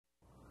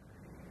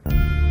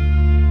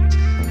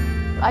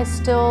I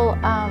still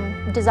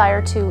desire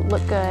to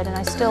look good, and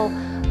I still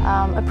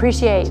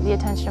appreciate the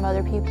attention of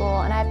other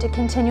people, and I have to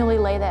continually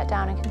lay that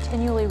down and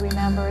continually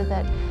remember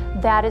that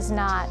that is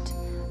not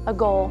a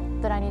goal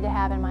that I need to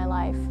have in my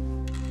life.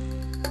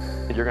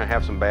 You're going to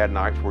have some bad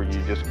nights where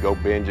you just go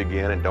binge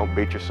again, and don't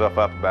beat yourself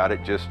up about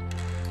it. Just,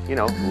 you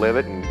know, live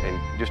it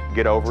and just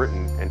get over it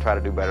and try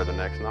to do better the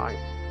next night.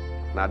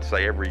 And I'd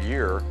say every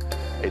year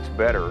it's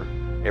better.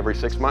 Every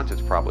 6 months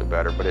it's probably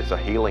better, but it's a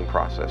healing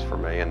process for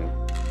me. And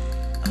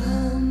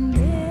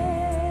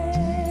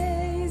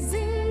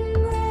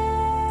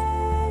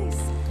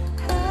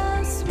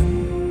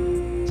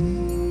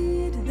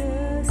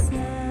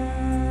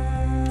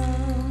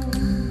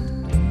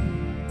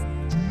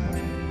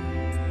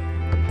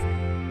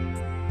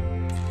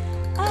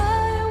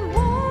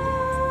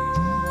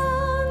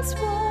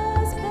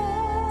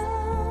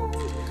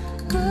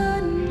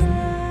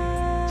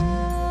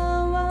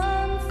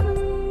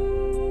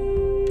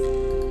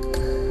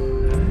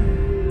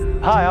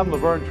Hi, I'm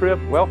Laverne Tripp.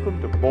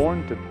 Welcome to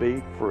Born to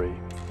Be Free.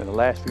 In the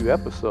last few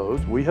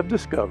episodes, we have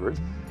discovered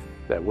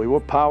that we were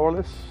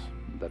powerless,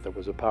 that there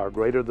was a power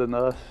greater than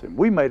us, and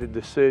we made a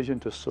decision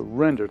to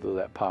surrender to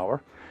that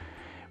power.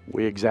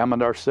 We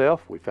examined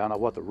ourselves. We found out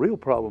what the real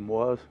problem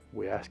was.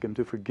 We asked Him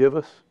to forgive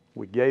us.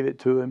 We gave it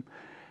to Him.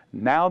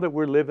 Now that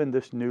we're living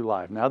this new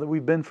life, now that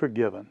we've been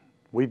forgiven,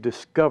 we've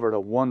discovered a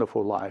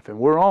wonderful life, and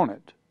we're on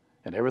it,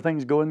 and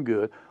everything's going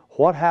good.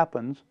 What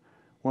happens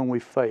when we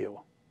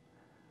fail?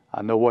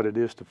 I know what it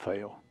is to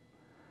fail.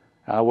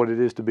 I know what it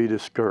is to be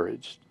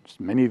discouraged.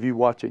 Many of you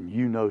watching,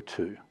 you know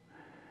too.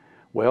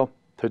 Well,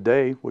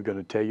 today we're going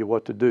to tell you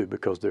what to do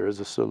because there is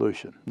a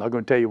solution. I'm not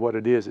going to tell you what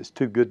it is. It's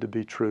too good to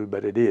be true,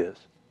 but it is.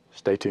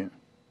 Stay tuned.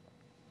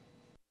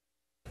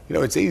 You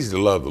know, it's easy to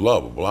love the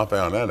lovable. I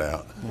found that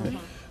out.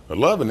 But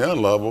loving the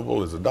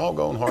unlovable is a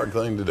doggone hard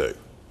thing to do.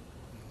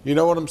 You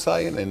know what I'm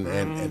saying?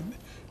 And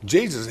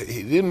Jesus,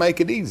 He didn't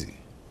make it easy.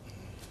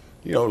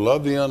 You know,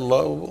 love the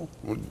unlovable.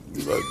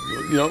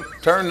 You know,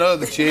 turn the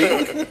other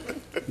cheek.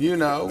 You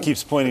know.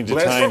 Keeps pointing to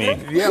Tiny.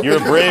 Yeah, you're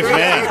a brave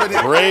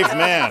man. Brave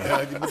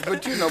man.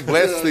 But you know,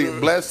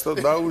 bless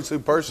those who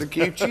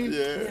persecute you.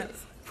 Yes.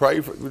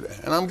 Pray for.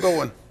 And I'm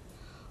going,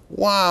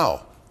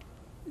 wow,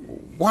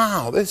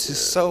 this is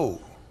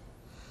so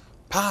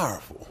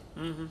powerful,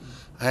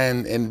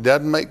 and it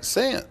doesn't make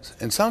sense.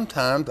 And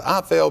sometimes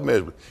I fail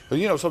miserably. But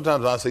you know,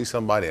 sometimes I see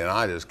somebody and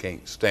I just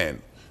can't stand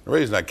it. The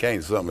reason I can't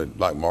is something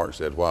like Mark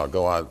said a while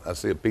ago, I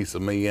see a piece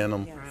of me in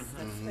them,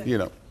 you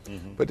know.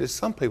 But there's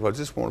some people I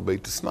just want to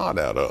beat the snot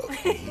out of.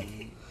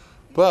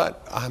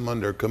 But I'm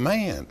under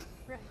command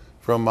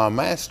from my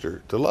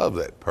master to love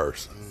that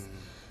person.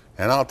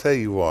 And I'll tell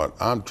you what,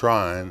 I'm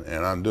trying,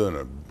 and I'm doing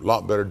a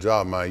lot better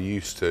job than I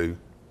used to.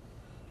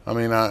 I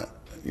mean,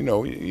 you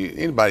know,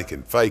 anybody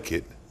can fake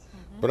it,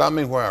 but I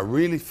mean where I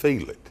really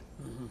feel it.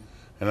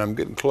 And I'm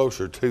getting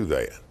closer to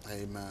that.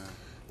 Amen.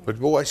 But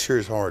boy, it sure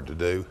is hard to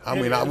do. I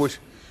mean, I wish,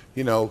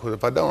 you know, because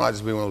if I don't, I'd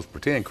just be one of those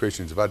pretend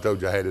Christians if I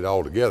told you I had it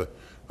all together.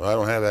 Well, I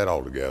don't have that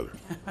all together.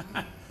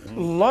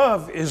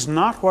 Love is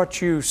not what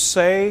you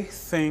say,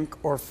 think,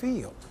 or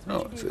feel.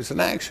 No, it's an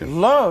action.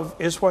 Love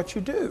is what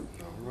you do.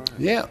 Right.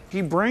 Yeah.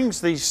 He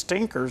brings these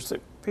stinkers, that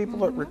people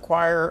that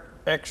require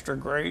extra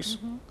grace,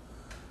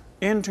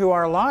 into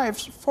our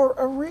lives for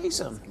a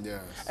reason.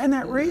 Yes. And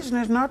that reason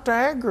is not to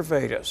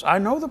aggravate us. I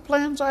know the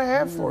plans I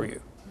have for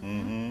you.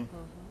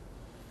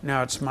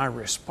 Now it's my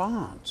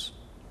response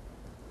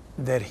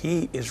that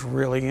He is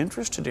really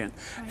interested in.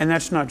 And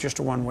that's not just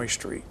a one-way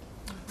street.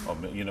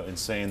 You know, in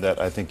saying that,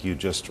 I think you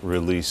just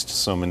released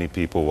so many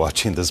people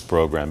watching this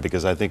program,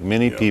 because I think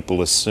many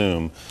people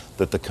assume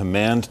that the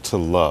command to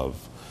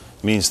love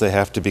means they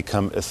have to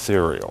become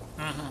ethereal.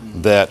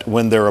 That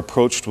when they're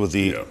approached with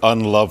the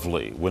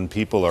unlovely, when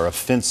people are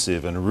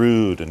offensive and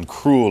rude and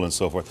cruel and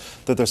so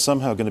forth, that they're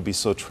somehow going to be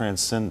so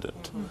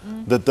transcendent,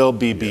 that they'll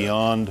be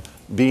beyond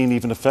being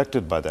even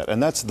affected by that.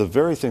 And that's the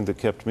very thing that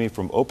kept me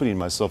from opening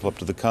myself up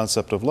to the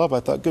concept of love. I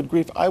thought, good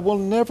grief, I will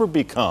never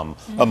become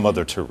a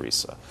Mother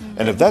Teresa.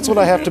 And if that's what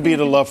I have to be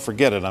to love,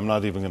 forget it. I'm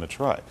not even going to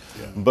try.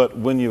 But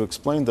when you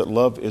explain that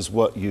love is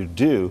what you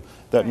do,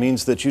 that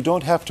means that you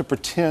don't have to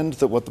pretend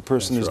that what the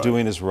person is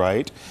doing is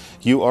right.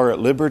 You are at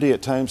liberty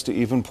at times to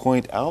even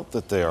point out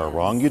that they are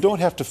wrong. You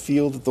don't have to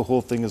feel that the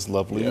whole thing is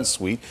lovely and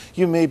sweet.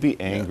 You may be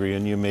angry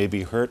and you may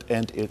be hurt,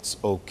 and it's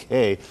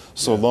okay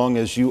so long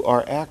as you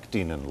are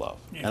acting in love.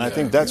 And I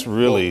think that's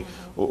really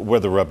where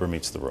the rubber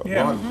meets the road.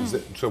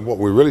 So what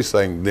we're really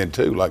saying then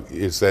too, like,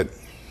 is that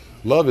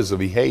love is a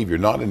behavior,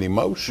 not an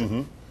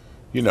emotion.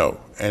 You know,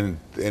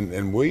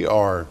 and we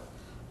are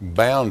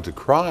bound to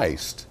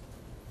Christ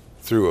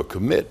through a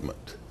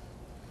commitment,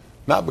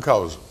 not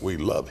because we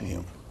love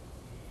Him.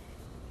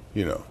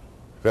 You know,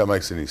 if that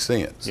makes any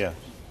sense. Yeah.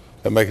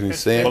 That make any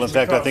sense? Well, in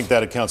fact, I think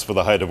that accounts for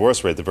the high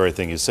divorce rate, the very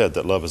thing you said,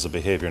 that love is a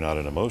behavior, not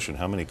an emotion.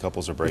 How many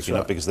couples are breaking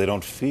up because they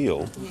don't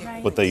feel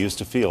what they used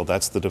to feel?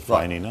 That's the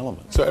defining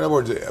element. So in other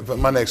words, if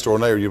my next door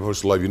neighbor, you're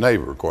supposed to love your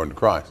neighbor according to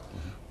Christ.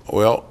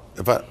 Well,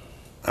 if I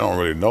don't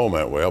really know them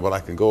that well, but I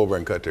can go over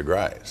and cut their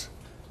grass.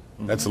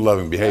 That's a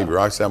loving behavior.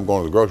 I say, I'm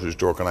going to the grocery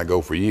store. Can I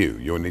go for you?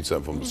 You need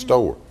something from the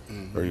store.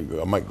 Or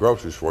I'll make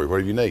groceries for you. What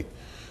do you need?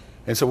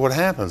 And so what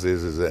happens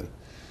is that,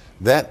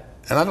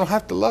 and I don't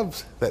have to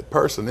love that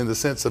person in the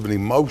sense of an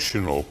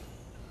emotional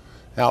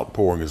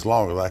outpouring as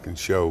long as I can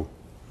show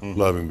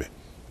loving me.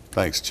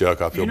 Thanks,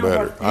 Chuck. I feel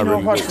better. You know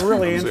what's do.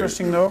 really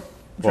interesting, though,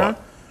 John?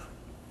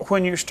 What?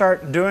 When you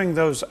start doing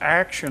those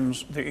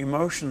actions, the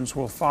emotions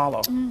will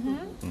follow.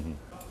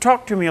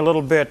 Talk to me a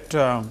little bit,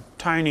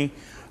 Tiny,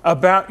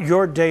 about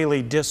your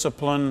daily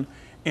discipline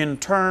in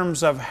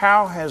terms of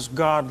how has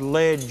God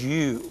led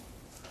you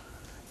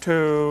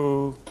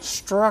to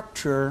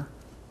structure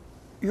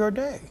your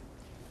day?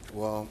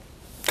 Well,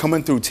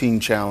 coming through Teen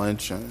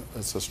Challenge,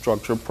 it's a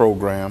structured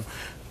program.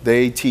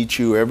 They teach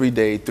you every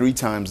day, 3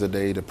 times a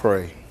day, to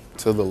pray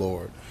to the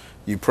Lord.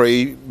 You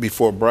pray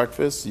before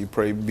breakfast, you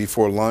pray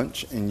before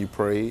lunch, and you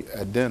pray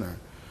at dinner.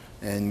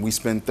 And we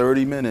spend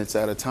 30 minutes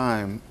at a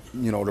time,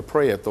 you know, to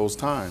pray at those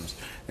times.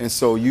 And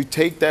so you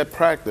take that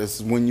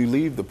practice when you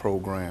leave the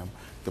program,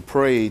 to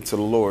pray to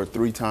the Lord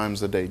 3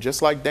 times a day,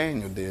 just like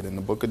Daniel did in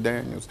the book of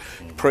Daniel.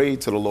 Pray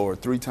to the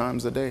Lord 3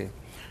 times a day.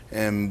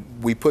 And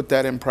we put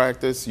that in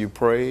practice. You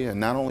pray, and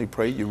not only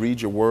pray, you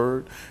read your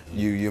word,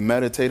 you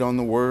meditate on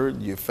the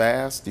word, you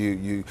fast,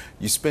 you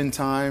spend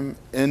time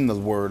in the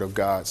word of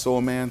God. So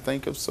a man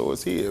thinketh, so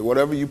is he.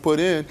 Whatever you put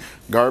in,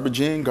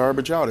 garbage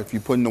out. If you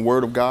put in the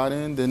word of God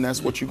in, then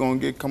that's what you're going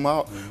to get come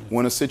out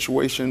when a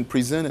situation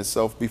presents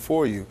itself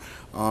before you.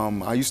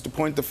 I used to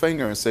point the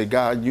finger and say,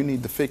 God, you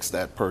need to fix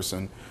that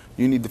person.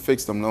 You need to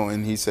fix them. No,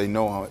 and he say,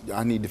 no,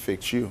 I need to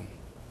fix you.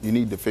 You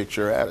need to fix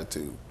your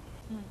attitude.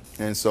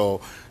 And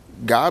so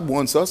God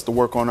wants us to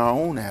work on our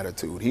own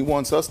attitude. He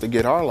wants us to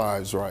get our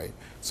lives right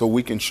so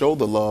we can show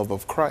the love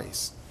of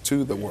Christ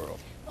to the world.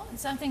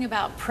 Something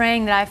about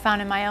praying that I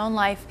found in my own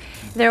life.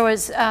 There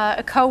was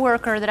a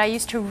coworker that I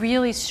used to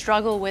really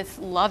struggle with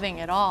loving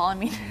at all. I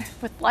mean,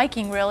 with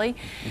liking really,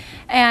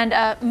 and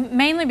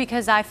mainly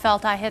because I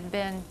felt I had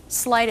been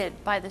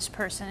slighted by this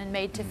person and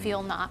made to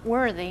feel not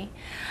worthy,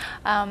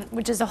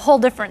 which is a whole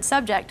different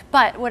subject.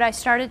 But what I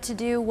started to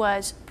do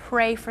was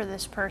pray for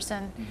this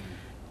person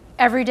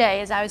every day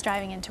as I was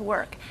driving into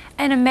work.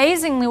 And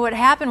amazingly what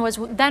happened was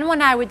then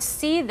when I would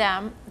see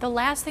them, the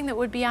last thing that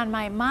would be on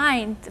my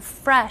mind,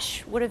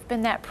 fresh, would have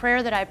been that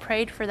prayer that I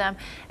prayed for them.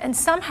 And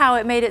somehow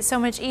it made it so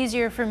much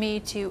easier for me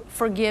to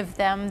forgive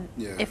them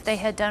if they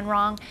had done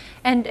wrong,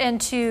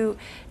 and to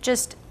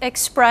just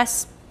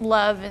express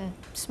love in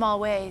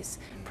small ways.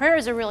 Prayer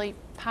is a really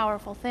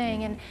powerful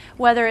thing, and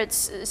whether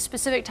it's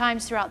specific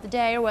times throughout the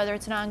day or whether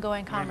it's an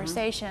ongoing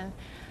conversation,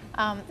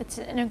 it's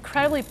an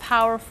incredibly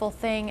powerful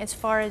thing as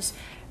far as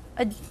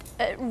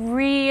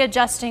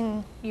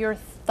readjusting your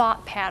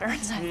thought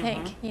patterns, I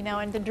think, you know,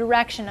 and the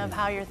direction of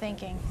how you're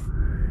thinking.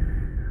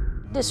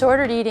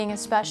 Disordered eating,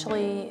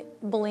 especially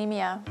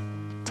bulimia.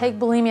 Take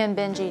bulimia and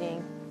binge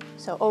eating,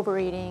 so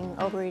overeating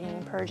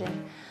and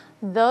purging.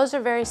 Those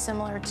are very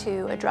similar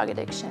to a drug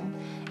addiction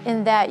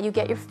in that you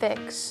get your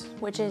fix,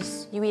 which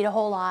is you eat a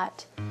whole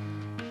lot,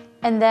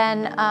 and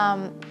then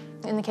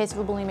in the case of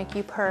a bulimic,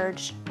 you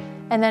purge.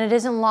 And then it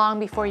isn't long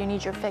before you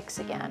need your fix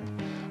again.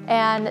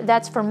 And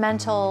that's for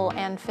mental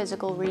and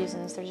physical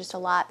reasons. There's just a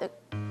lot that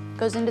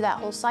goes into that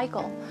whole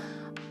cycle.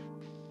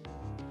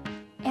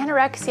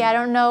 Anorexia, I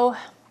don't know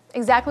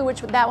exactly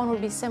which that one would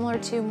be similar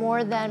to,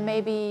 more than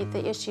maybe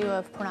the issue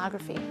of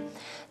pornography.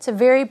 It's a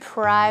very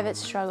private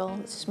struggle.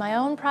 This is my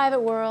own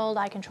private world.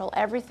 I control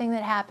everything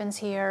that happens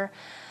here.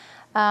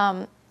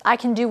 I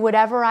can do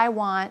whatever I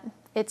want.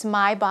 It's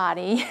my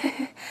body.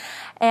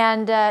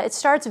 And it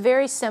starts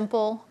very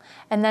simple,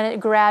 and then it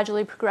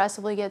gradually,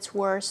 progressively gets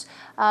worse.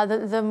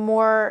 The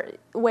more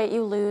weight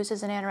you lose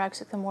as an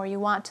anorexic, the more you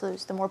want to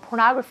lose. The more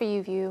pornography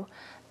you view,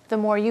 the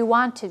more you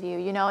want to view,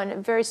 you know, and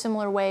in very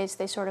similar ways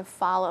they sort of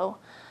follow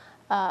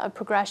a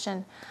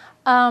progression.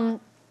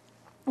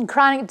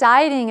 Chronic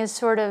dieting is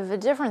sort of a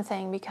different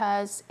thing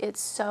because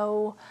it's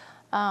so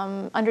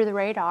under the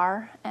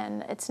radar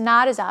and it's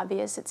not as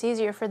obvious. It's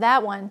easier for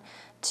that one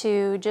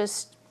to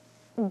just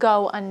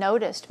go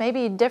unnoticed,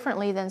 maybe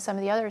differently than some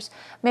of the others.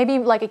 Maybe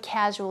like a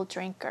casual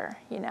drinker,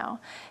 you know.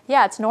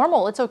 Yeah, it's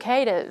normal. It's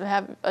okay to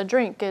have a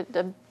drink at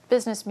a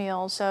business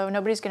meal, so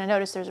nobody's going to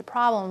notice there's a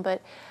problem,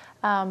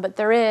 but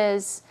there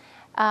is.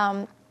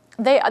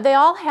 They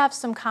all have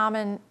some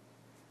common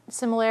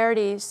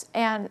similarities,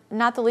 and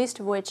not the least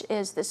of which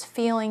is this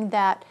feeling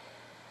that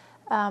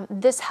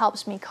this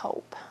helps me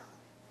cope.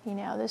 You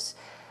know,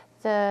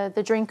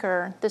 the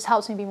drinker, this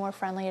helps me be more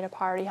friendly at a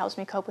party, helps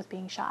me cope with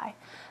being shy.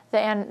 The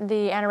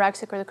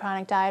anorexic or the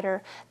chronic dieter,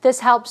 this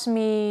helps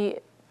me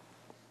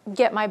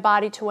get my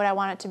body to what I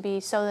want it to be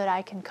so that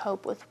I can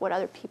cope with what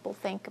other people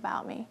think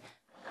about me.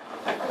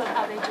 Look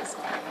how they just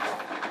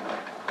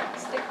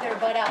stick their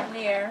butt out in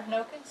the air,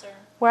 no concern.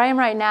 Where I am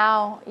right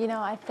now, you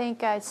know, I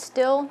think I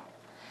still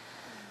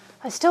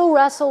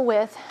wrestle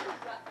with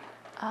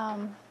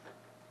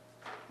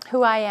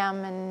who I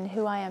am and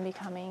who I am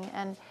becoming.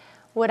 And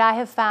what I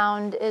have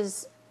found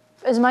is,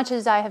 as much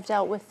as I have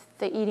dealt with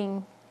the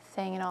eating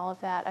thing and all of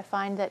that, I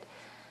find that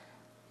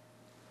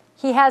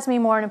He has me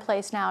more in a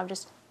place now of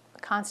just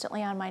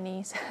constantly on my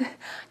knees,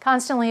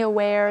 constantly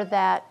aware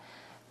that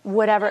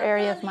whatever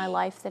area of my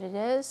life that it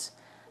is,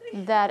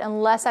 that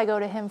unless I go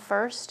to Him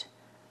first,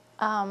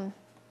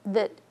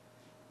 that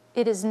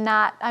it is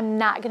not, I'm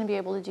not going to be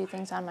able to do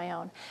things on my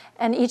own.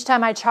 And each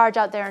time I charge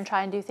out there and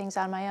try and do things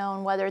on my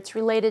own, whether it's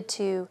related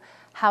to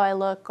how I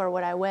look or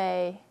what I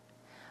weigh,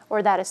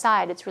 or that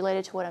aside, it's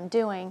related to what I'm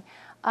doing,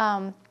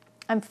 I'm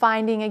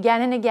finding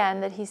again and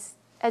again that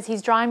as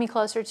He's drawing me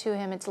closer to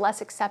Him, it's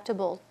less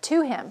acceptable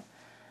to Him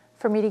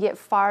for me to get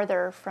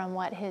farther from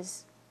what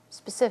His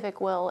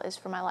specific will is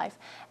for my life.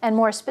 And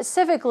more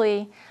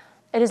specifically,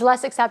 it is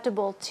less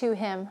acceptable to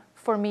Him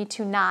for me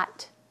to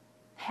not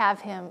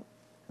have Him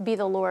be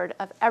the Lord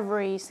of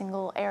every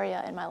single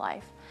area in my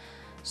life.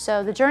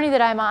 So the journey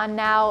that I'm on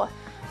now,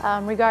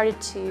 relating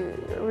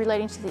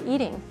to the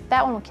eating,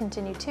 that one will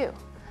continue too.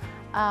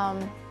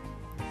 I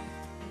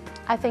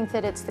think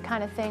that it's the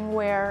kind of thing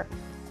where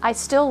I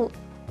still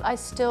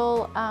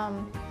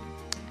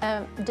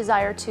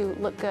desire to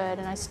look good,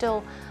 and I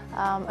still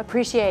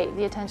appreciate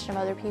the attention of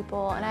other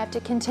people, and I have to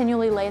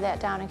continually lay that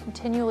down and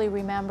continually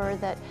remember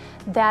that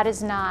that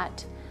is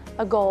not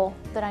a goal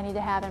that I need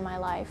to have in my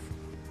life.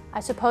 I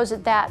suppose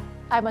that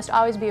I must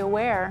always be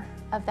aware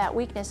of that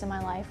weakness in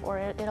my life, or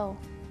it'll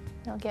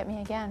get me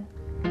again.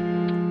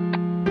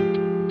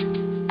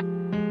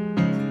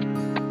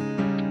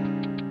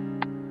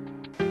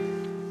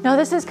 No,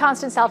 this is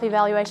constant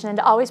self-evaluation, and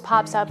it always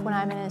pops up when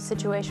I'm in a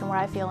situation where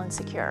I feel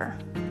insecure.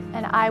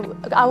 And I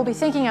will be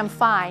thinking I'm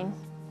fine.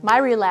 My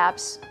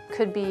relapse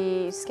could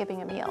be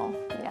skipping a meal,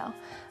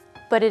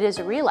 but it is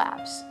a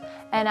relapse,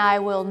 and I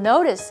will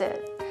notice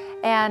it,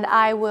 and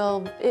I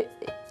will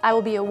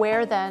be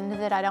aware then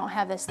that I don't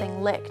have this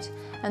thing licked,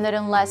 and that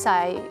unless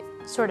I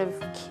sort of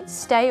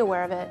stay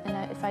aware of it,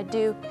 and if I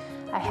do,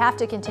 I have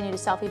to continue to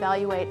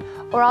self-evaluate,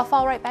 or I'll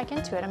fall right back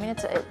into it. I mean,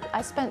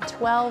 I spent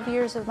 12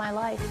 years of my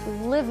life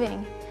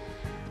living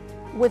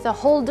with a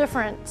whole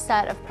different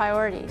set of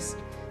priorities.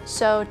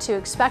 So to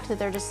expect that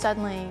they're just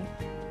suddenly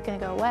going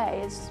to go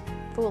away is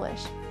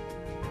foolish.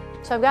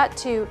 So I've got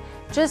to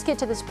just get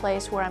to this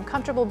place where I'm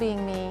comfortable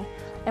being me,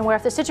 and where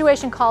if the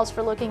situation calls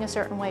for looking a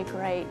certain way,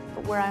 great,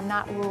 but where I'm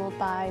not ruled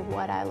by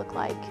what I look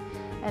like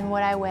and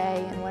what I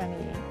weigh and what I'm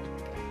eating.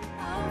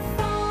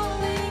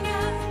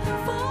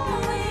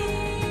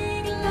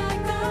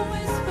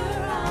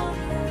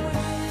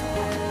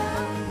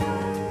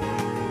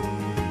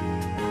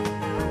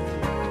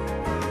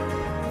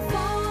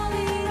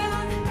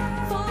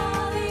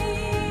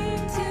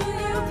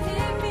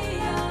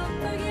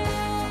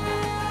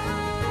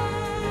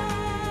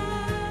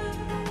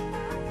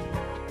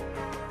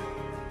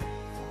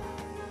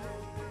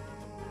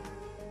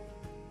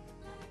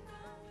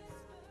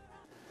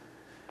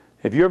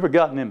 Have you ever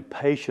gotten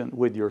impatient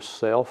with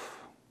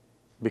yourself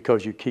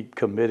because you keep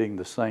committing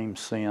the same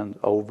sin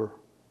over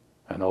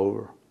and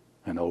over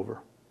and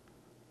over?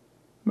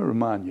 Let me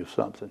remind you of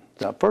something.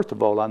 Now, first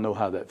of all, I know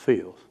how that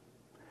feels.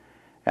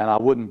 And I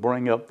wouldn't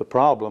bring up the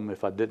problem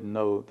if I didn't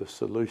know the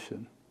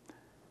solution.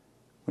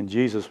 When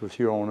Jesus was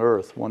here on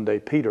earth, one day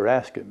Peter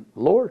asked Him,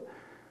 Lord,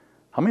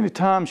 how many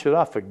times should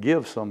I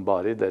forgive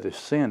somebody that has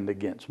sinned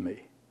against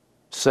me?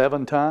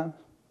 7 times?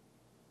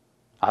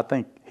 I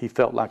think he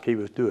felt like he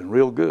was doing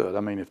real good.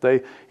 I mean, if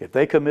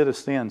they commit a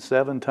sin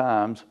 7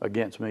 times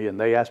against me and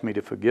they ask me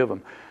to forgive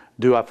them,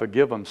 do I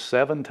forgive them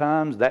 7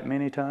 times, that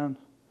many times?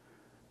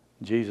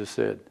 Jesus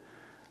said,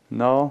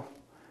 no,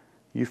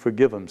 you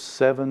forgive them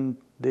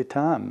 70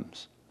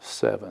 times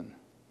 7.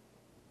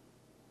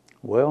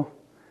 Well,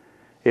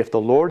 if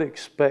the Lord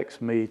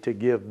expects me to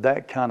give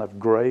that kind of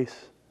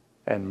grace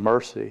and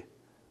mercy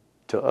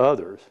to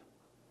others,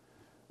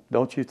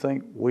 don't you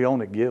think we ought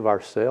to give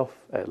ourselves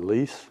at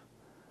least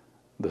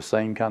the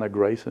same kind of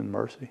grace and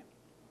mercy?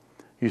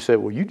 You say,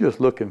 well, you're just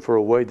looking for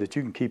a way that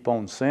you can keep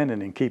on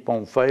sinning and keep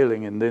on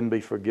failing and then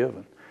be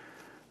forgiven.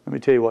 Let me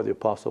tell you what the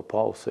Apostle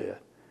Paul said.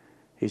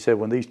 He said,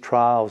 when these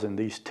trials and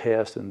these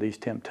tests and these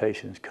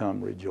temptations come,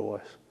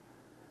 rejoice.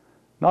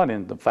 Not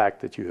in the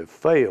fact that you have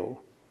failed,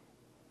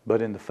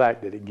 but in the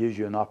fact that it gives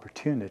you an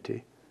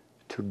opportunity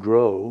to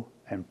grow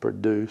and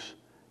produce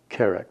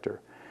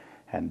character.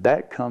 And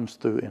that comes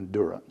through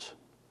endurance.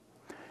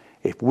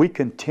 If we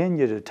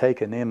continue to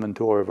take an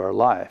inventory of our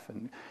life,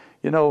 and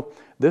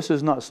this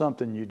is not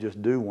something you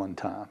just do one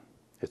time.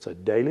 It's a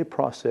daily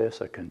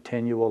process, a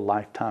continual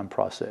lifetime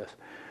process.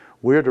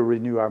 We're to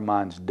renew our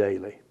minds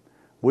daily.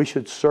 We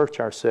should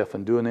search ourselves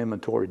and do an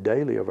inventory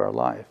daily of our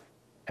life.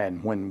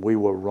 And when we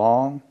were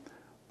wrong,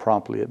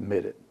 promptly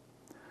admit it.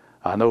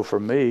 I know for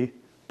me,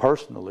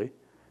 personally,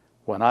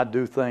 when I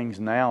do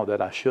things now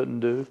that I shouldn't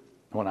do,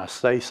 when I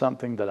say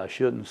something that I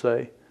shouldn't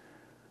say,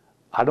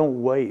 I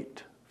don't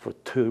wait for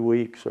 2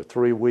 weeks or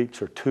 3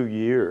 weeks or 2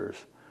 years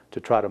to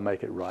try to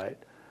make it right.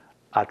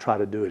 I try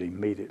to do it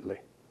immediately.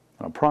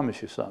 And I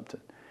promise you something.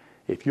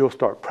 If you'll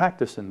start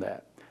practicing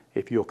that,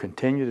 if you'll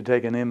continue to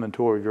take an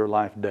inventory of your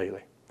life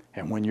daily,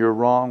 and when you're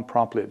wrong,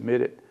 promptly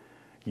admit it,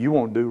 you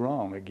won't do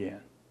wrong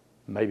again,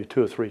 maybe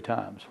 2 or 3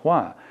 times.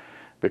 Why?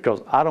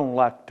 Because I don't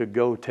like to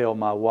go tell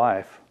my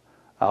wife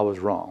I was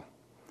wrong.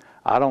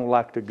 I don't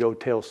like to go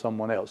tell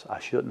someone else, I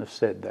shouldn't have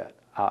said that.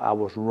 I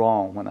was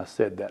wrong when I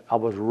said that. I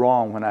was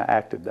wrong when I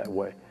acted that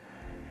way.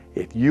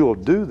 If you'll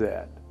do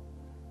that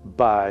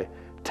by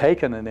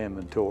taking an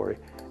inventory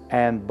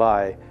and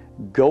by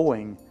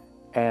going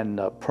and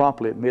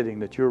promptly admitting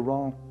that you're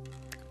wrong,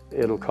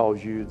 it'll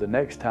cause you the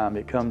next time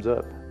it comes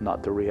up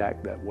not to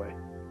react that way.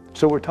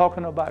 So we're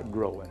talking about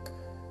growing.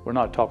 We're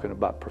not talking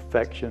about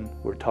perfection.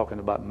 We're talking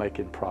about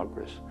making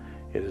progress.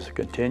 It is a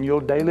continual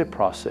daily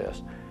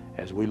process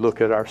as we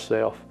look at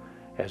ourselves,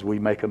 as we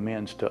make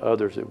amends to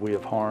others that we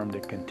have harmed,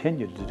 and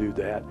continue to do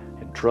that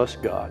and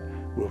trust God,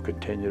 we'll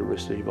continue to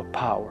receive a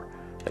power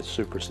that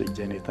supersedes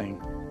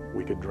anything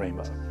we could dream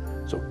of.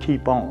 So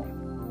keep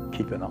on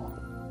keeping on.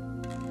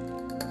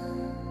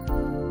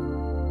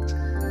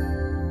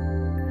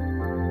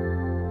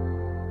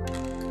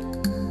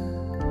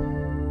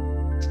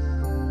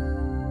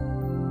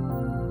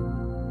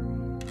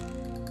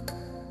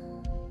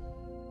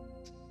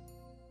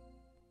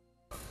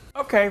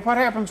 Okay, what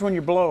happens when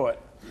you blow it?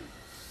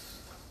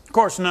 Of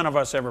course, none of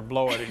us ever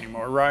blow it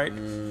anymore, right?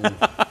 You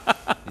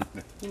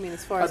mean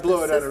as far as I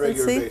blow it on a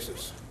regular consistency?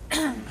 basis.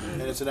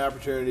 And it's an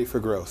opportunity for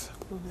growth.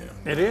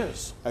 It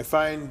is. I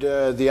find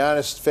the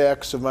honest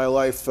facts of my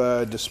life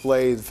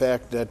display the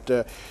fact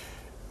that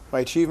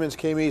my achievements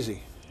came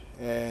easy,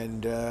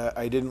 and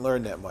I didn't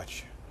learn that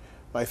much.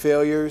 My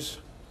failures,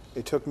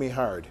 it took me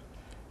hard.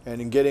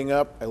 And in getting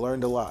up, I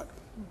learned a lot.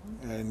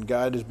 And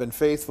God has been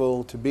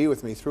faithful to be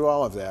with me through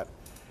all of that.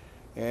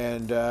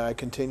 And I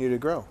continue to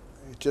grow.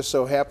 It just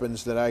so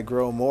happens that I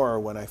grow more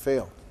when I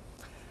fail.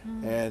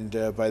 And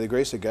by the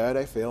grace of God,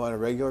 I fail on a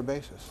regular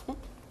basis.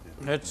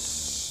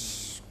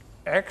 It's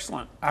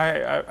excellent.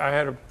 I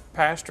had a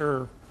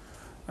pastor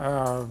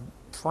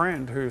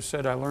friend who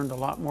said I learned a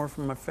lot more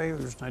from my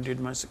failures than I did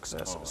my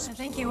successes. I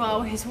think you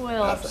always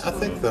will. I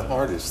think the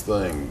hardest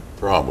thing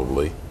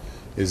probably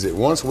is that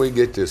once we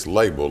get this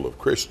label of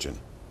Christian,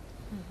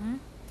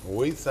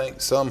 we think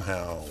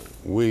somehow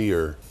we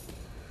are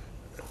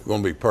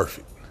going to be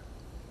perfect.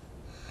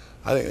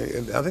 I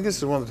think this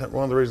is one of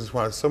the reasons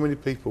why so many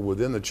people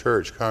within the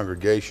church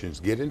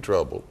congregations get in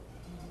trouble,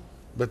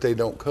 but they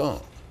don't come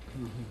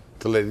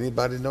to let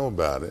anybody know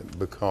about it,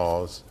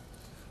 because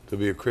to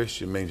be a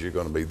Christian means you're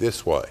going to be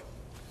this way.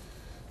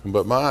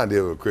 But my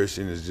idea of a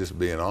Christian is just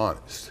being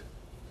honest.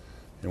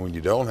 And when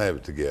you don't have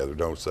it together,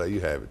 don't say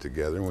you have it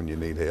together. And when you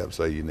need help,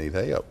 say you need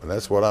help. And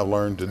that's what I've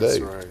learned to do. That's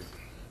right.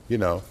 You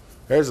know,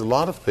 there's a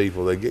lot of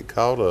people that get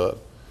caught up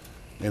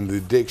in the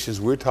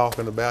addictions we're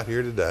talking about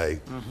here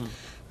today.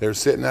 They're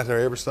sitting out there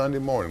every Sunday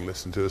morning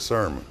listening to a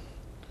sermon.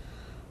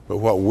 But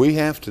what we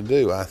have to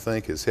do, I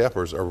think, as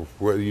helpers, or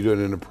whether you do it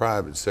in the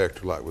private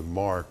sector like with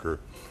Mark or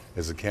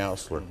as a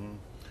counselor,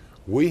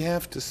 we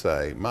have to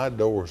say, my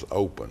door's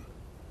open.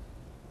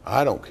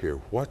 I don't care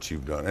what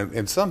you've done.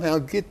 And somehow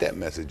get that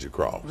message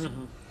across.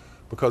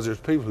 Because there's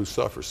people who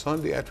suffer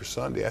Sunday after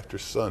Sunday after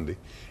Sunday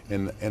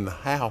in the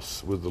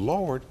house with the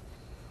Lord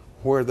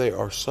where they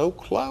are so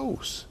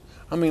close.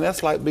 I mean,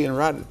 that's like being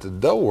right at the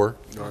door.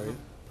 Right.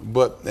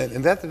 But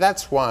and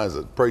that's why, as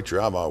a preacher,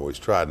 I've always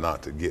tried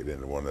not to get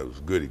into one of those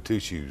goody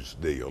two-shoes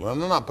deal.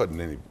 And I'm not putting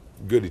any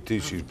goody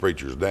two-shoes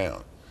preachers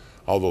down,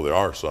 although there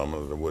are some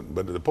that wouldn't.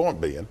 But the point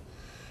being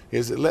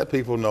is that let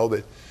people know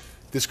that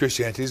this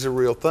Christianity is a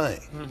real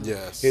thing.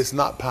 Yes. It's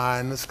not pie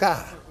in the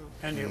sky.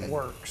 And it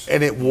works.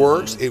 And it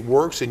works. It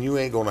works, and you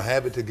ain't going to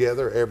have it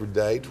together every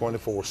day,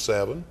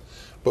 24/7.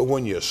 But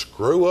when you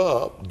screw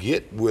up,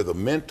 get with a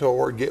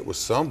mentor, get with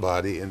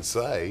somebody, and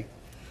say,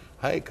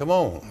 hey, come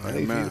on, I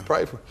need you to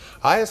pray for me.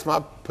 I ask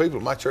my people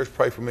at my church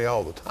pray for me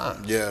all the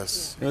time.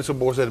 Yes. And so a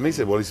boy said to me, he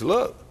said, well, he said,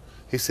 look,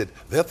 he said,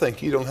 they'll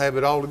think you don't have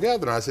it all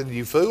together. And I said,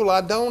 you fool, I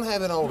don't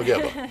have it all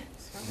together.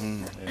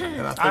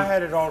 And I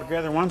had it all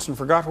together once and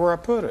forgot where I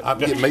put it.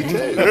 Me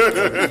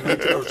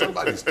too.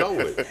 Somebody stole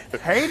it. I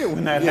hate it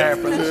when that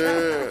happens.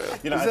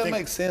 Does that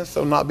make sense,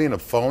 though, not being a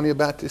phony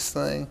about this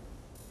thing?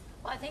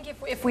 Well, I think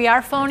if we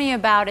are phony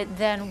about it,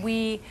 then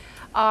we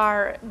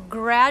are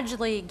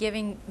gradually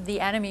giving the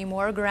enemy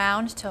more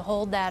ground to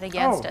hold that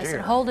against us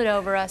and hold it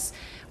over us,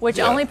 which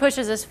only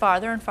pushes us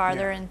farther and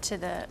farther into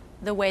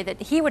the way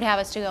that he would have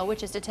us to go,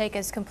 which is to take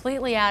us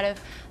completely out of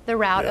the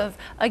route of,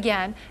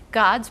 again,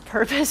 God's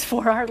purpose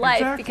for our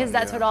life, because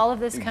that's what all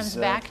of this comes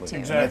back to.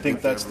 And I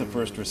think that's the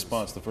first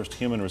response, the first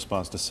human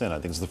response to sin. I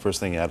think it's the first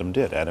thing Adam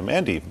did, Adam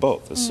and Eve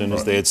both. As soon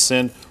as they had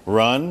sinned,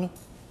 run,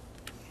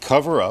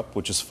 cover up,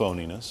 which is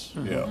phoniness,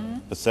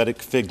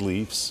 pathetic fig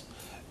leaves,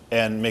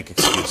 and make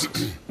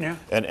excuses.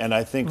 And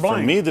I think for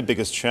me the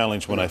biggest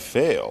challenge when I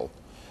fail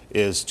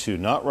is to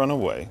not run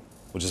away,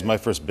 which is my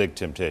first big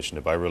temptation.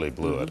 If I really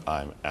blew it,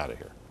 I'm out of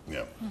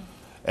here.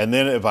 And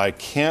then if I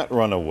can't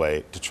run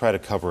away, to try to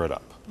cover it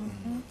up.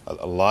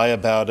 Lie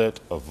about it,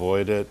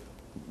 avoid it,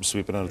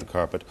 sweep it under the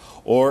carpet.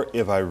 Or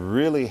if I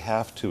really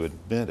have to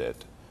admit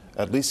it,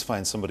 at least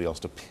find somebody else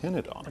to pin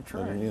it on. That's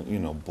right. You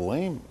know,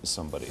 blame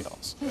somebody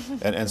else.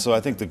 And so I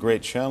think the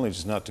great challenge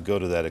is not to go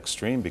to that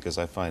extreme, because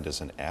I find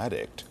as an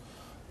addict,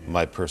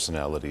 my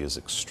personality is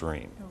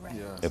extreme.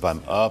 If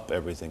I'm up,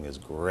 everything is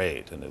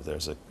great. And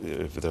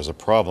if there's a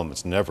problem,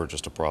 it's never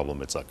just a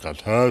problem, it's a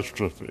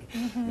catastrophe.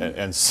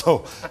 And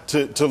so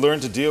to learn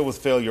to deal with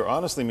failure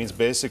honestly means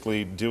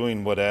basically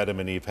doing what Adam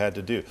and Eve had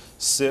to do.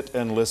 Sit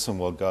and listen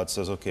while God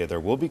says, okay, there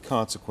will be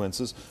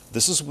consequences.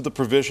 This is the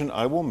provision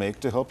I will make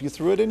to help you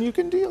through it, and you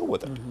can deal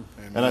with it.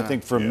 And I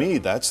think for me,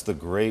 that's the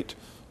great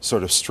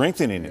sort of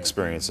strengthening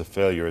experience of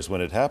failure, is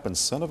when it happens,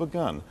 son of a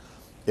gun.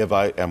 If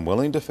I am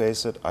willing to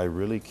face it, I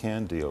really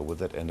can deal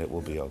with it, and it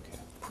will be okay.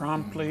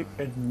 Promptly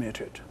admit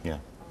it. Yeah.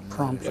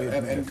 Promptly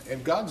admit it.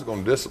 And God's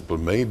going to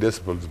discipline me. He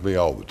disciplines me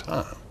all the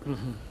time.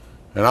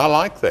 And I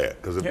like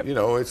that, because, you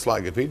know, it's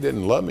like if He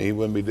didn't love me, He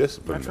wouldn't be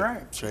disciplining That's me.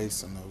 right.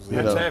 Chasing those.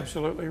 That's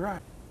absolutely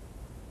right.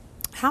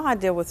 How I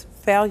deal with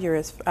failure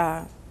is,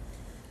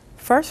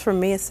 first for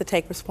me, is to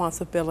take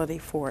responsibility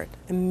for it.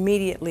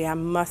 Immediately, I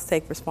must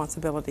take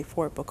responsibility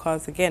for it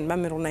because, again, my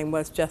middle name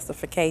was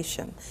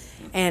Justification.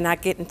 And I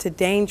get into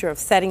danger of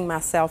setting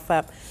myself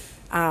up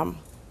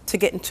to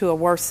get into a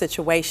worse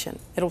situation.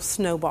 It'll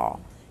snowball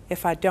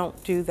if I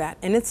don't do that.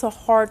 And it's a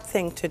hard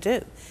thing to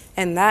do.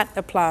 And that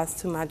applies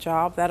to my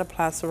job, that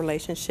applies to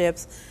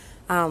relationships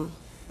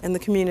in the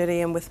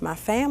community and with my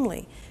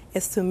family,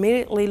 is to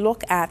immediately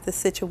look at the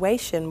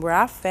situation where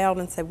I failed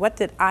and say, what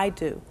did I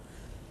do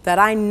that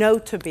I know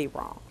to be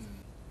wrong?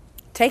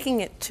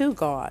 Taking it to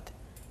God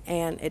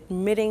and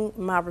admitting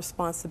my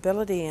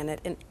responsibility in it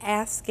and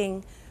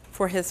asking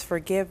for His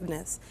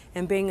forgiveness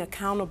and being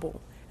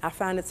accountable. I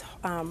find it's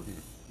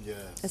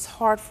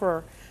hard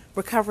for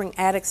recovering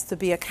addicts to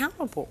be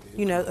accountable,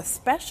 you know,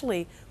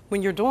 especially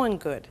when you're doing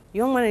good.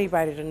 You don't want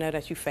anybody to know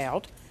that you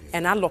failed,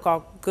 and I look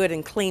all good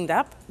and cleaned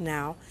up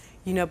now,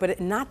 you know, but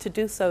not to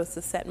do so is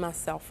to set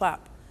myself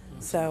up.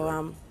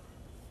 So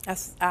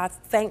I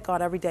thank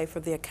God every day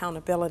for the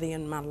accountability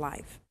in my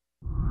life.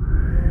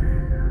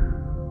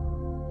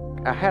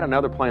 I had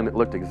another plane that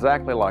looked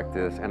exactly like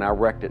this, and I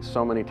wrecked it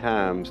so many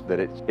times that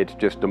it's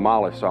just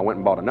demolished. So I went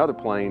and bought another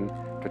plane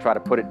to try to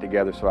put it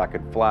together so I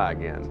could fly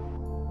again.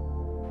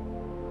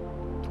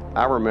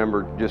 I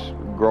remember just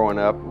growing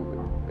up,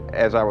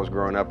 as I was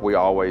growing up, we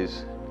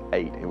always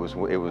ate. It was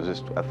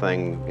just a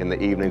thing. In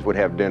the evenings, we'd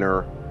have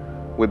dinner,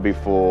 we'd be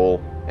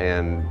full,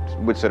 and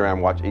we'd sit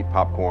around and eat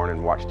popcorn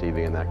and watch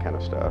TV and that kind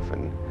of stuff.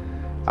 And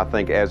I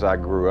think as I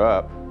grew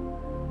up,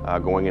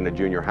 going into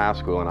junior high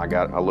school, and I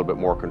got a little bit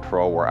more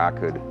control where I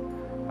could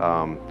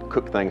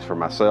cook things for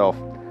myself,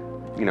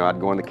 you know, I'd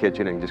go in the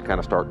kitchen and just kind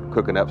of start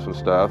cooking up some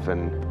stuff.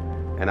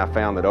 And I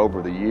found that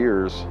over the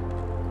years,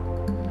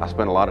 I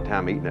spent a lot of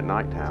time eating at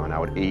nighttime, and I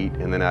would eat,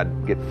 and then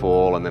I'd get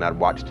full, and then I'd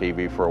watch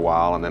TV for a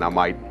while, and then I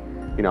might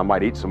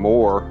eat some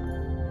more,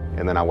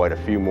 and then I wait a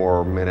few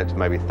more minutes,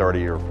 maybe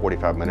 30 or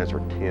 45 minutes or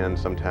 10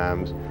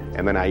 sometimes,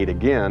 and then I eat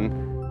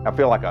again. I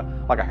feel like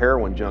a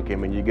heroin junkie. I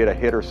mean, you get a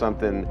hit or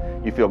something,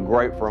 you feel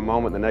great for a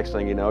moment, the next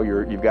thing you know,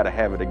 you've got to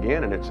have it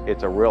again, and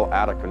it's a real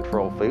out of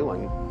control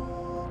feeling.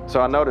 So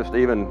I noticed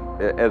even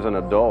as an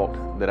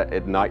adult that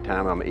at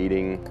nighttime I'm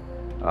eating,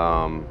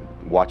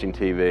 watching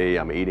TV,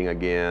 I'm eating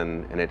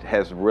again, and it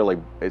has really,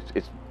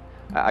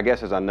 I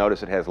guess as I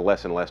notice, it has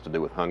less and less to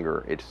do with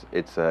hunger. It's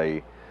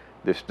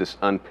this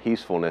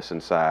unpeacefulness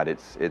inside.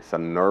 It's a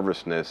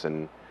nervousness,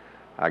 and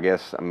I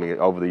guess, I mean,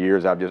 over the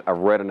years I've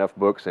read enough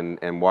books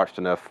and watched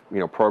enough, you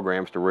know,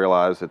 programs to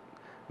realize that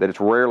it's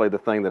rarely the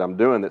thing that I'm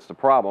doing that's the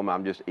problem.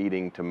 I'm just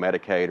eating to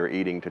medicate or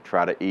eating to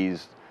try to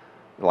ease,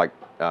 like,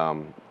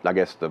 I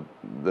guess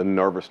the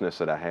nervousness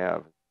that I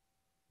have.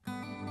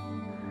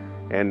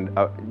 And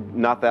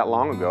not that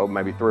long ago,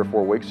 maybe 3 or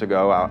 4 weeks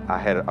ago, I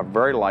had a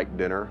very light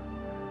dinner,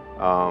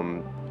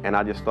 and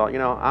I just thought, you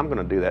know, I'm going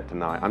to do that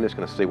tonight. I'm just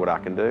going to see what I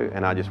can do.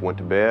 And I just went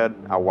to bed.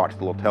 I watched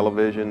a little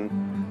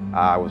television.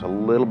 I was a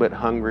little bit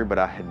hungry, but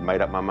I had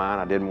made up my mind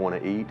I didn't want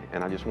to eat,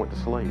 and I just went to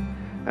sleep.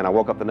 And I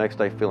woke up the next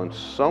day feeling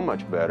so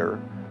much better.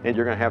 And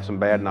you're going to have some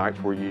bad nights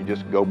where you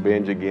just go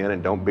binge again,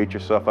 and don't beat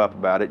yourself up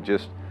about it.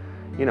 Just,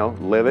 you know,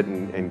 live it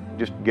and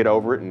just get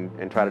over it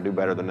and try to do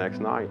better the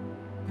next night.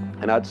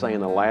 And I'd say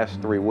in the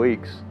last 3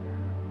 weeks,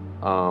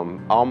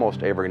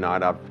 almost every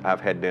night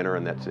I've had dinner,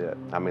 and that's it.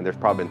 I mean, there's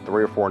probably been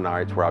 3 or 4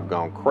 nights where I've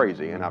gone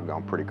crazy, and I've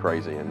gone pretty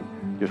crazy and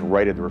just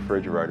raided the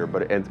refrigerator.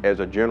 But as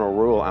a general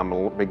rule,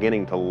 I'm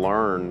beginning to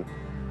learn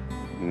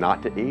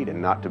not to eat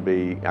and not to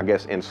be, I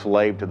guess,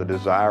 enslaved to the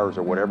desires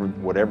or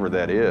whatever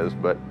that is.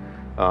 But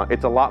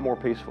it's a lot more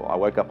peaceful. I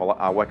wake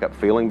up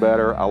feeling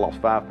better. I lost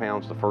 5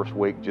 pounds the first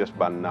week just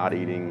by not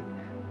eating.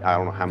 I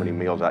don't know how many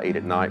meals I eat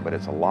at night, but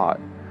it's a lot.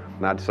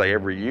 And I'd say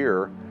every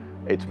year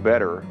it's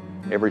better.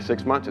 Every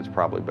 6 months it's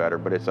probably better,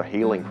 but it's a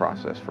healing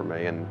process for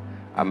me. And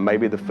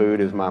maybe the food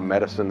is my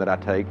medicine that I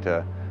take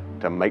to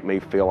make me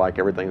feel like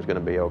everything's going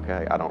to be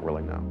okay. I don't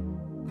really know.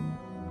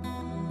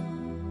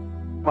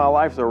 My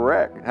life's a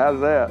wreck.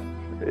 How's that?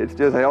 It's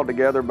just held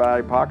together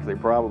by epoxy,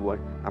 probably.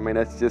 I mean,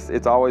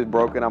 it's always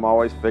broken. I'm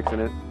always fixing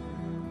it,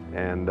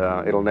 and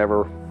it'll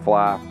never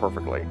fly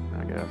perfectly,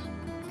 I guess.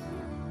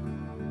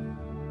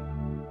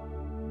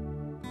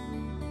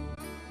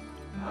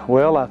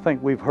 Well, I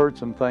think we've heard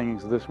some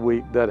things this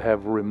week that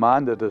have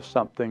reminded us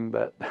something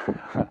that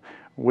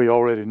we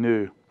already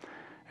knew.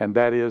 and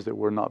that is that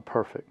we're not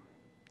perfect.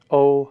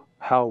 Oh,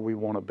 how we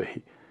want to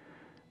be.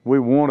 We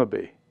want to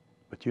be.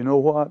 But you know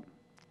what?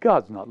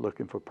 God's not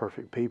looking for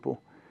perfect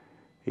people.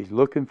 He's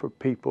looking for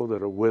people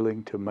that are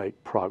willing to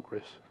make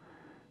progress.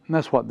 And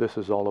that's what this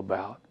is all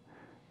about.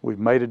 We've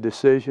made a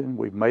decision,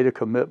 we've made a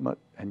commitment,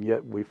 and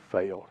yet we've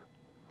failed.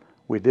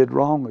 We did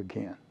wrong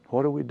again.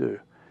 What do?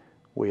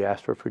 We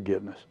ask for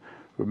forgiveness.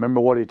 Remember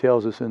what he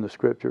tells us in the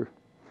scripture?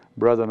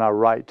 Brethren, I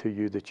write to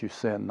you that you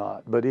sin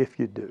not. But if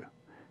you do,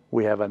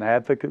 we have an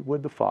advocate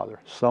with the Father,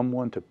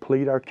 someone to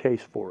plead our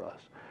case for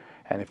us.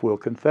 And if we'll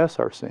confess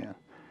our sin,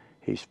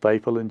 he's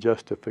faithful and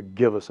just to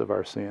forgive us of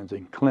our sins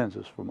and cleanse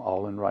us from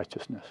all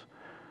unrighteousness.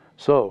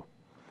 So,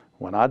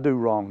 when I do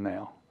wrong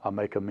now, I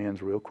make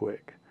amends real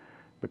quick,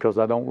 because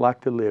I don't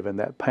like to live in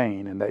that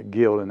pain and that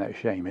guilt and that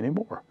shame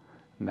anymore,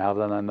 now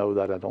that I know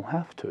that I don't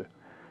have to.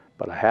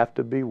 But I have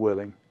to be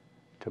willing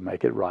to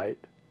make it right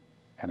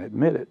and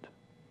admit it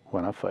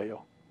when I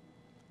fail.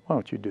 Why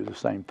don't you do the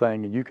same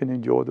thing, and you can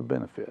enjoy the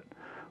benefit.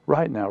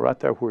 Right now, right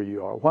there where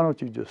you are, why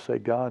don't you just say,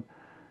 God,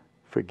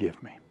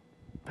 forgive me.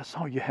 That's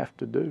all you have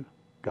to do.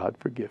 God,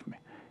 forgive me.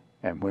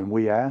 And when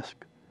we ask,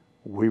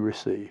 we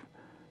receive.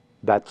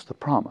 That's the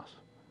promise.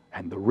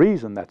 And the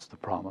reason that's the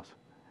promise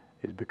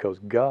is because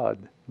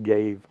God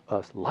gave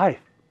us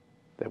life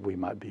that we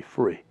might be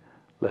free.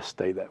 Let's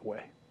stay that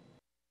way.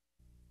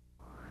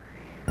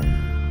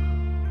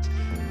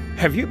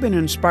 Have you been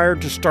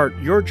inspired to start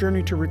your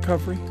journey to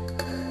recovery?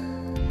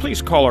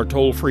 Please call our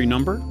toll-free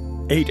number,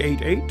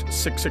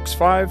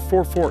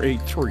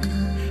 888-665-4483,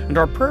 and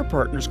our prayer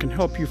partners can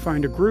help you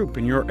find a group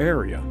in your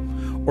area.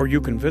 Or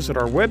you can visit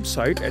our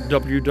website at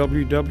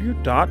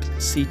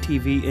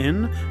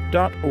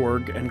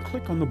www.ctvn.org and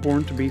click on the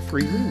Born to Be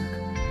Free link.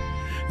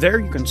 There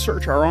you can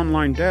search our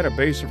online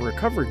database of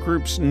recovery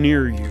groups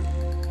near you.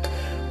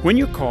 When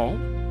you call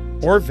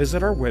or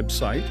visit our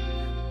website,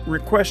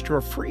 request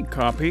your free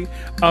copy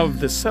of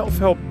the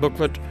self-help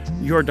booklet,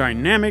 Your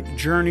Dynamic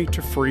Journey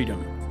to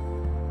Freedom.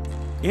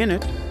 In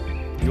it,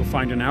 you'll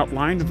find an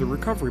outline of the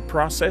recovery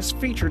process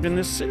featured in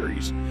this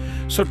series.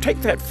 So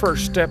take that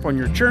first step on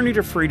your journey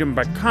to freedom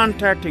by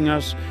contacting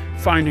us,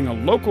 finding a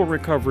local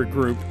recovery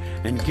group,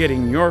 and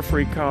getting your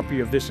free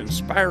copy of this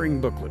inspiring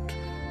booklet.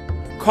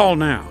 Call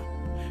now,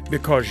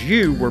 because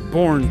you were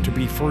born to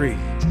be free.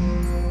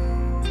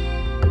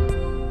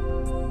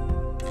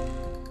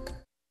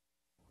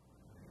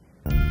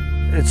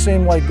 It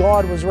seemed like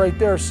God was right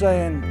there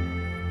saying,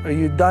 are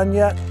you done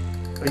yet?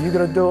 Are you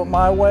going to do it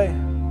my way?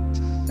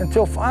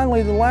 Until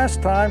finally the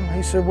last time,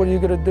 he said, what are you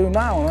going to do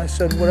now? And I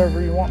said, whatever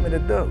you want me to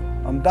do.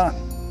 I'm done.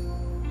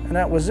 And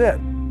that was it.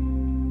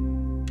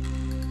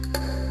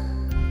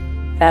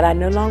 That I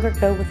no longer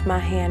go with my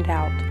hand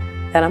out,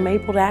 that I'm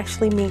able to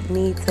actually meet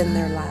needs in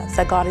their lives,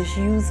 that God is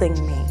using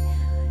me,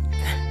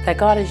 that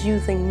God is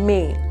using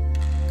me.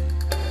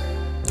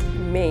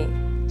 Me.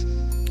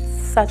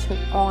 Such an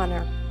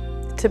honor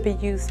to be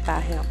used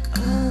by Him.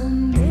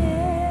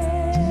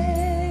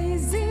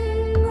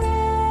 Amazing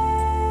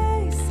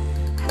grace,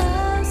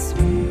 how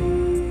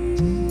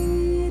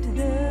sweet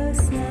the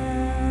sound.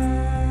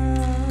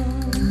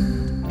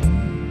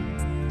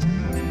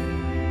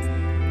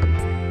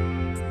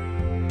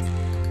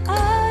 I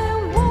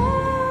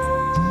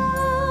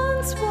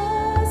once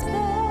was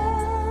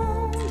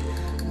bound,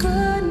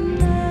 but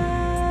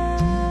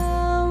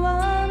now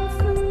I'm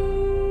free.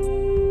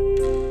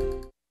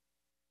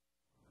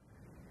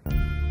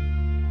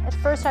 At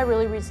first I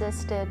really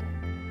resisted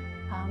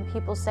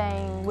people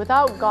saying,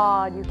 without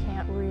God, you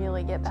can't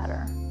really get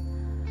better.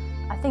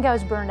 I think I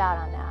was burned out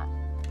on that.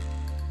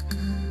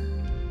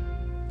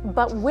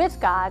 But with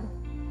God,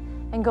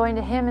 and going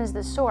to Him as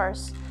the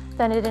source,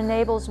 then it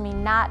enables me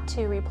not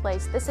to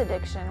replace this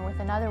addiction with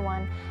another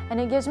one.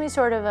 And it gives me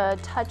sort of a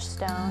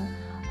touchstone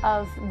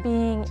of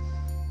being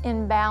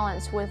in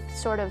balance with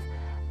sort of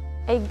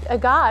a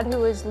God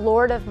who is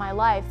Lord of my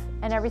life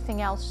and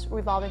everything else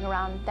revolving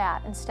around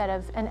that, instead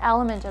of an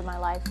element of my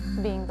life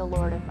being the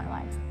Lord of my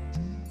life.